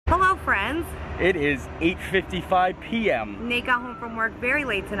friends. It is 8:55 p.m. Nate got home from work very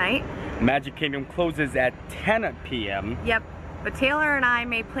late tonight. Magic Kingdom closes at 10 p.m. Yep, but Taylor and I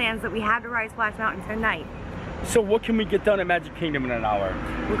made plans that we had to ride Splash Mountain tonight. So what can we get done at Magic Kingdom in an hour?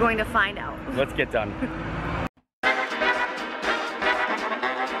 We're going to find out. Let's get done.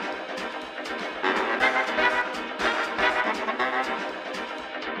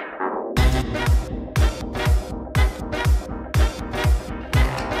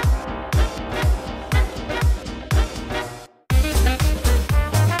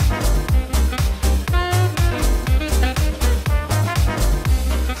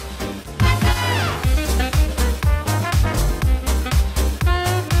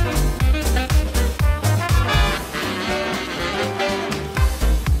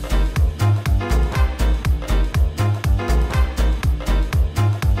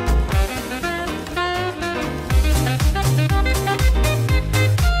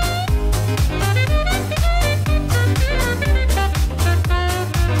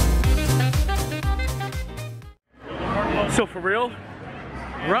 So for real,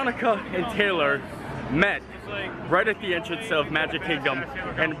 Veronica and Taylor met right at the entrance of Magic Kingdom,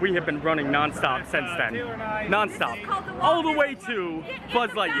 and we have been running non-stop since then. Non-stop. All the way to Buzz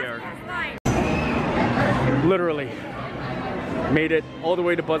Lightyear. Literally made it all the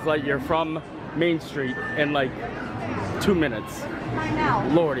way to Buzz Lightyear from Main Street in like 2 minutes.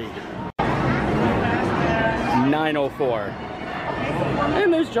 Lordy. 9:04.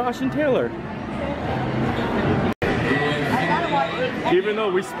 And there's Josh and Taylor. Even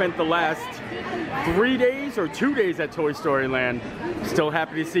though we spent the last 3 days or 2 days at Toy Story Land, still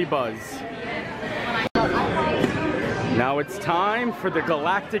happy to see Buzz. Now it's time for the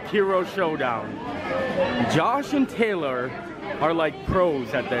Galactic Hero Showdown. Josh and Taylor are like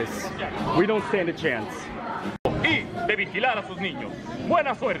pros at this. We don't stand a chance. Y de vigilar a sus niños.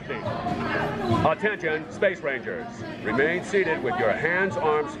 Buena suerte. Attention, Space Rangers. Remain seated with your hands,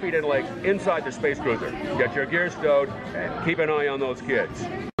 arms, feet, and legs inside the Space Cruiser. Get your gear stowed and keep an eye on those kids.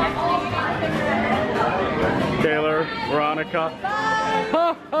 Taylor, Veronica.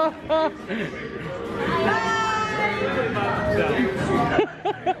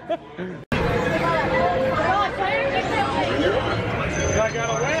 I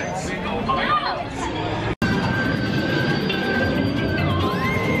gotta win.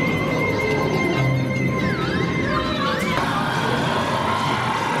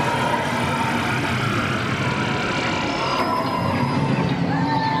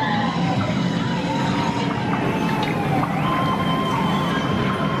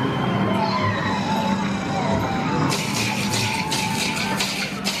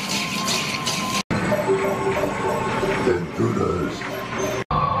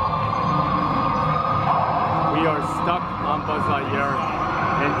 We are stuck on Buzz Lightyear,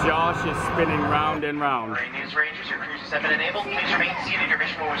 and Josh is spinning round and round. Great news, Rangers. Your cruises have been enabled. Please remain seated. Your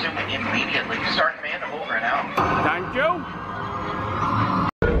mission will resume immediately. Start command over and out. Thank you.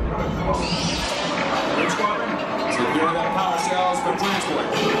 Secure that power cells for transport.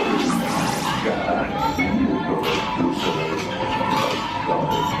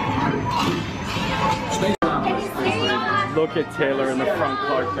 Look at Taylor in the front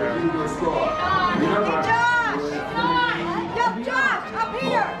cart there. Josh, up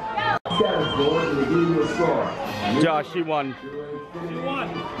here! Josh, she won.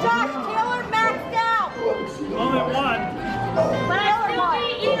 Josh, Taylor maxed out! Only one. But I still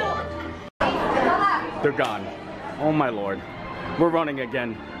beat you! They're gone. Oh my lord. We're running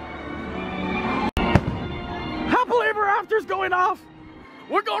again. Happily Ever After's going off!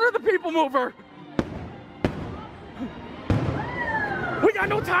 We're going to the People Mover! We got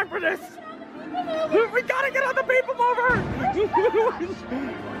no time for this! We gotta get on the People Mover!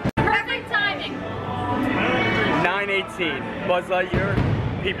 Perfect timing! 9:18. Buzz Lightyear,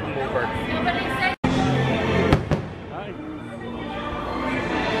 People Mover. Hi.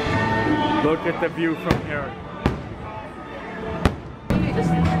 Look at the view from here.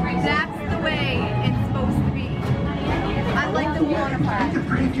 That's the way it's supposed to be. I like the water park. To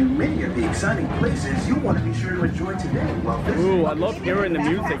preview many of the exciting places you want to be sure to enjoy today while visiting. Ooh, I love hearing the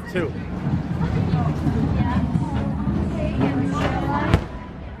music too.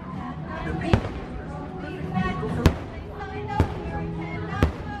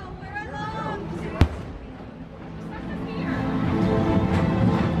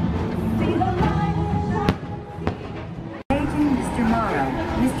 Morrow,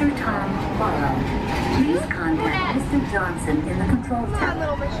 Mr. Tom Morrow. Please contact Mr. Johnson in the control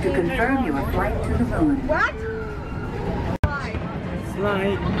tower to confirm your flight to the moon. What? It's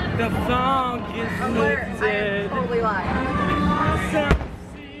like the fog is lifted. I totally lied.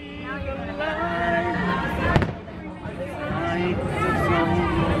 Now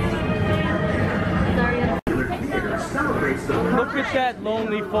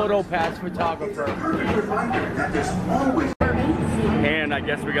lonely photo pass photographer. And I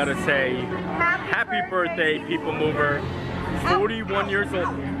guess we gotta say, happy birthday, people mover. 41 years old.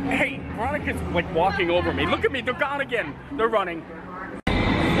 Hey, Veronica's like walking over me. Look at me, they're gone again. They're running.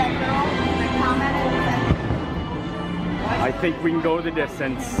 I think we can go the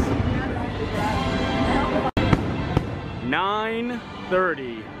distance.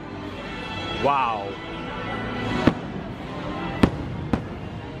 9:30. Wow.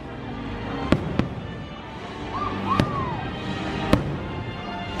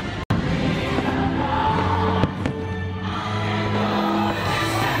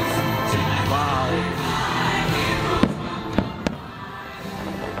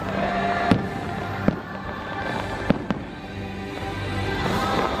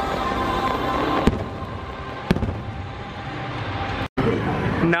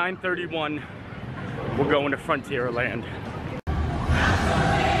 .31, we're going to Frontierland.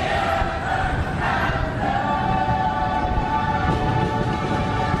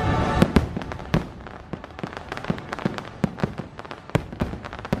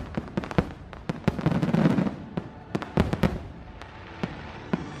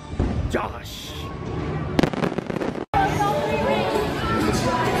 Josh!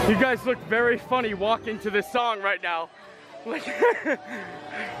 You guys look very funny walking to this song right now. Like,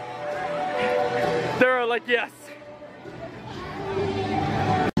 they're like, yes.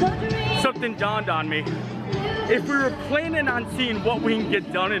 Something dawned on me. If we were planning on seeing what we can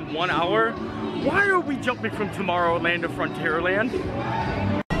get done in 1 hour, why are we jumping from Tomorrowland to Frontierland?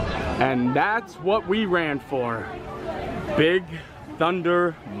 And that's what we ran for. Big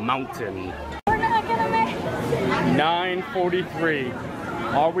Thunder Mountain. We're not gonna make it. 9:43.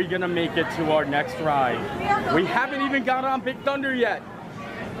 Are we gonna make it to our next ride? We haven't even got on Big Thunder yet.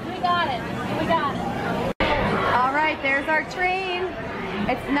 We got it. We got it. All right, there's our train.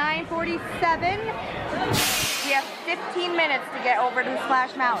 It's 9:47. We have 15 minutes to get over to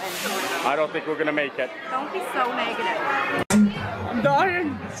Splash Mountain. I don't think we're gonna make it. Don't be so negative. I'm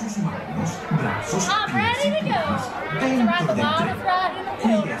dying. I'm ready to go. To ride the wildest ride in the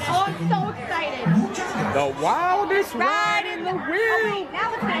world. Oh, I'm so excited. The wildest ride in the Oh, world. wait, now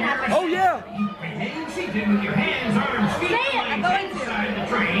what's gonna happen? Oh yeah. Remain seated with your hands, arms, feet, Say it, I'm legs going to. inside the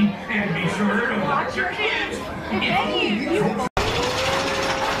train, and be sure to watch your kids.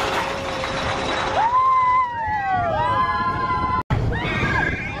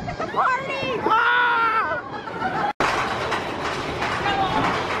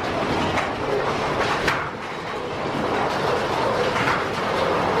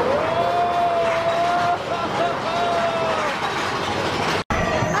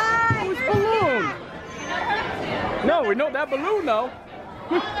 No, we know that balloon though.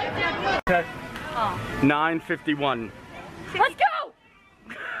 Okay. 9:51. Let's go!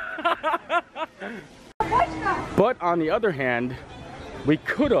 But on the other hand, we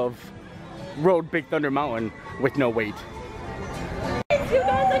could have rode Big Thunder Mountain with no wait.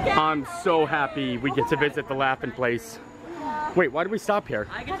 I'm so happy we get to visit the Laughing Place. Wait, why did we stop here?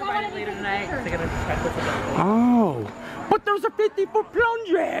 I get to ride it later tonight because I gotta check this out. Oh, but there's a 50-foot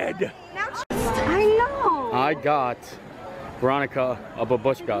plunge. I know. I got Veronica a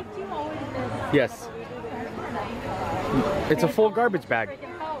babushka. Yes. It's a full garbage bag.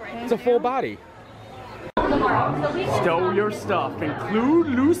 It's a full body. Stow your stuff, include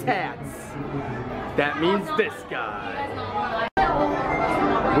loose hats. That means this guy.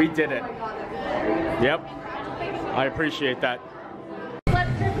 We did it. Yep. I appreciate that.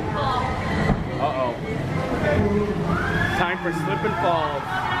 Uh-oh. Time for slip and falls.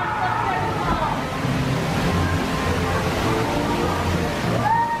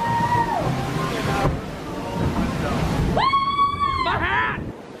 My hat!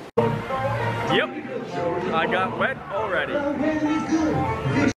 Yep. I got wet already.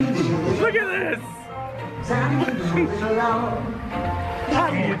 Look at this!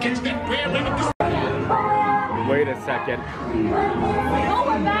 Wait a second. Oh,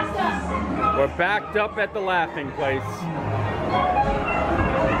 we're backed up. We're backed up at the Laughing Place.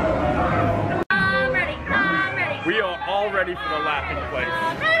 I'm ready. I'm ready. We are all ready for the Laughing Place.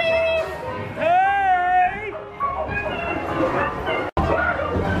 I'm ready. Hey!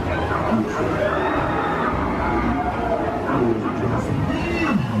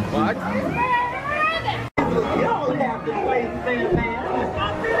 What? Y'all have to play fair, man.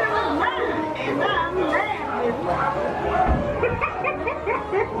 And I'm laughing.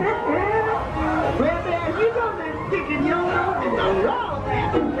 Well, man, you know they're sticking your nose in the wrong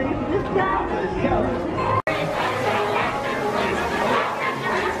laughing place this time for sure.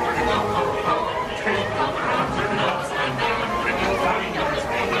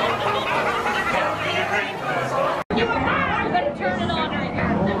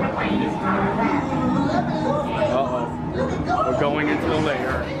 going into the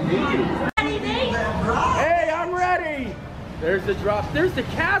layer. Hey, I'm ready! There's the drop. There's the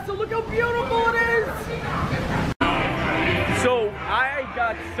castle. Look how beautiful it is! So, I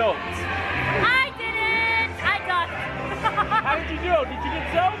got soaked. I didn't! I got it. How did you do? Did you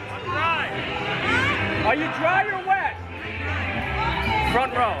get soaked? I'm dry. Are you dry or wet?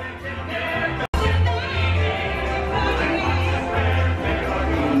 Front row.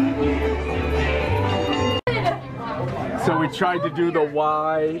 So we tried to do the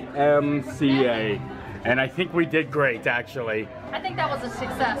YMCA, and I think we did great, actually. I think that was a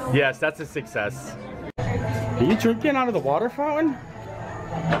success. Yes, that's a success. Are you drinking out of the water fountain?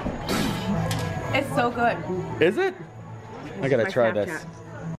 It's so good. Is it? I gotta try this.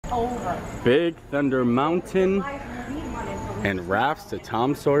 Over. Big Thunder Mountain and rafts to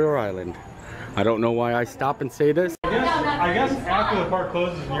Tom Sawyer Island. I don't know why I stop and say this. I guess after the park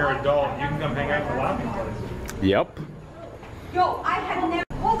closes and you're an adult, you can come hang out at the laughing place. Yep. Yo, I had never.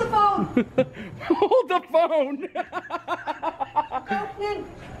 Hold the phone! Hold the phone!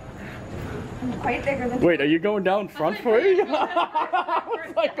 Quite bigger than. Wait, are you going down front for it? I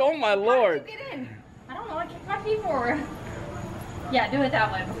was like, oh my lord. How did you get in? I don't know, I kicked my feet forward. Yeah, do it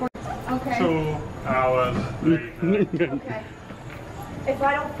that way before. Okay. 2 hours. Okay. If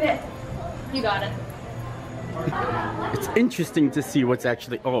I don't fit. You got it. It's interesting to see what's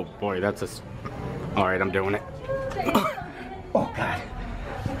actually. Oh boy, that's a. All right, I'm doing it. Oh God.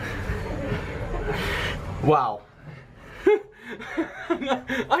 Wow.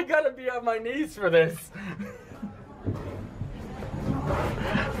 I gotta be on my knees for this.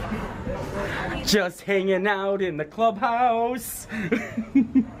 Just hanging out in the clubhouse.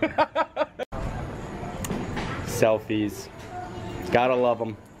 Selfies. Gotta love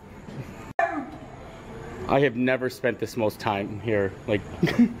them. I have never spent this most time here. Like,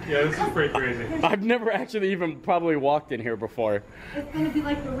 yeah, this is pretty crazy. I've never actually even probably walked in here before. It's gonna be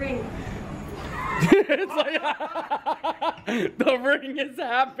like the ring. It's like the ring is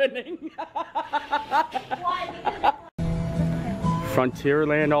happening.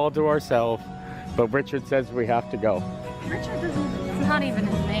 Frontierland all to ourselves, but Richard says we have to go. Richard doesn't. It's not even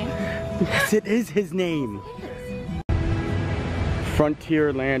his name. Yes, it is his name.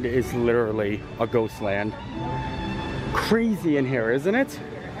 Frontierland is literally a ghost land. Crazy in here, isn't it?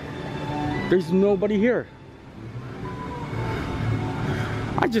 There's nobody here.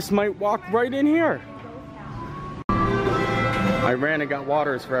 I just might walk right in here. I ran and got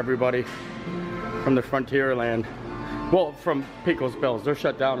waters for everybody from the Frontierland. Well, from Pecos Bills. They're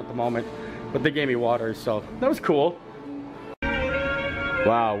shut down at the moment, but they gave me waters, so that was cool.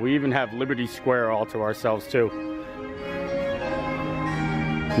 Wow, we even have Liberty Square all to ourselves too.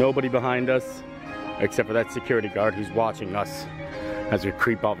 Nobody behind us, except for that security guard who's watching us as we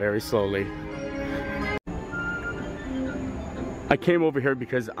creep out very slowly. I came over here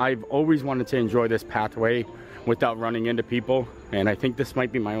because I've always wanted to enjoy this pathway without running into people, and I think this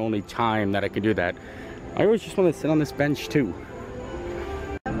might be my only time that I could do that. I always just want to sit on this bench too.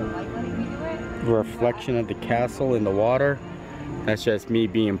 The reflection of the castle in the water. That's just me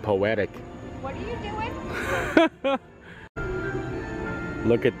being poetic. What are you doing?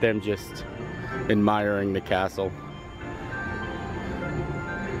 Look at them just admiring the castle.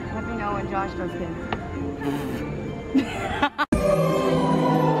 Let me know when Josh goes in.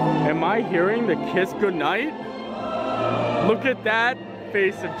 Am I hearing the kiss goodnight? Look at that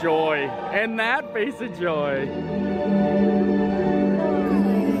face of joy and that face of joy.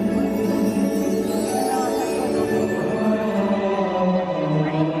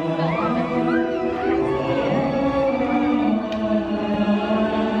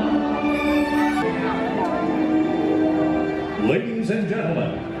 Ladies and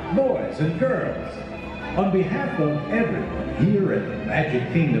gentlemen, boys and girls, on behalf of everyone here at the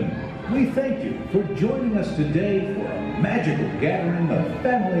Magic Kingdom, we thank you for joining us today for a magical gathering of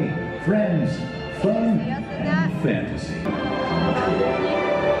family, friends, fun, and fantasy.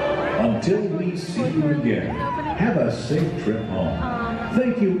 Until we see you again, have a safe trip home.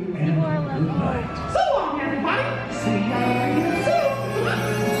 Thank you and good night. So long, everybody. See you soon.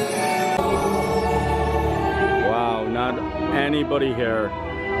 Wow, not anybody here.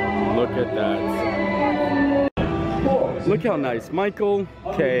 Look at that. Look how nice. Michael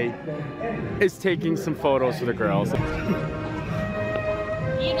K is taking some photos for the girls. You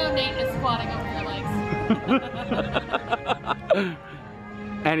know Nate is squatting over your legs.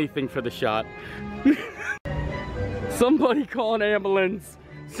 Anything for the shot. Somebody call an ambulance.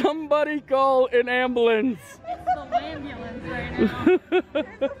 Somebody call an ambulance. It's the ambulance right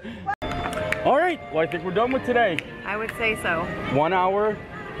now. All right, well, I think we're done with today. I would say so. 1 hour,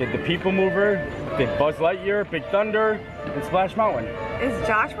 did the People Mover, did Buzz Lightyear, Big Thunder, in Splash Mountain. Is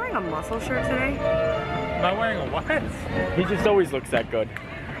Josh wearing a muscle shirt today? Am I wearing a what? He just always looks that good.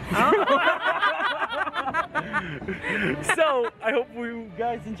 So, I hope you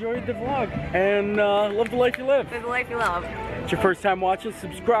guys enjoyed the vlog and love the life you live. Live the life you love. If it's your first time watching,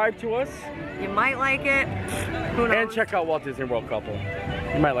 subscribe to us. You might like it. Who knows? And check out Walt Disney World Couple.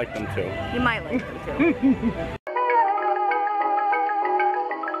 You might like them too. You might like them too.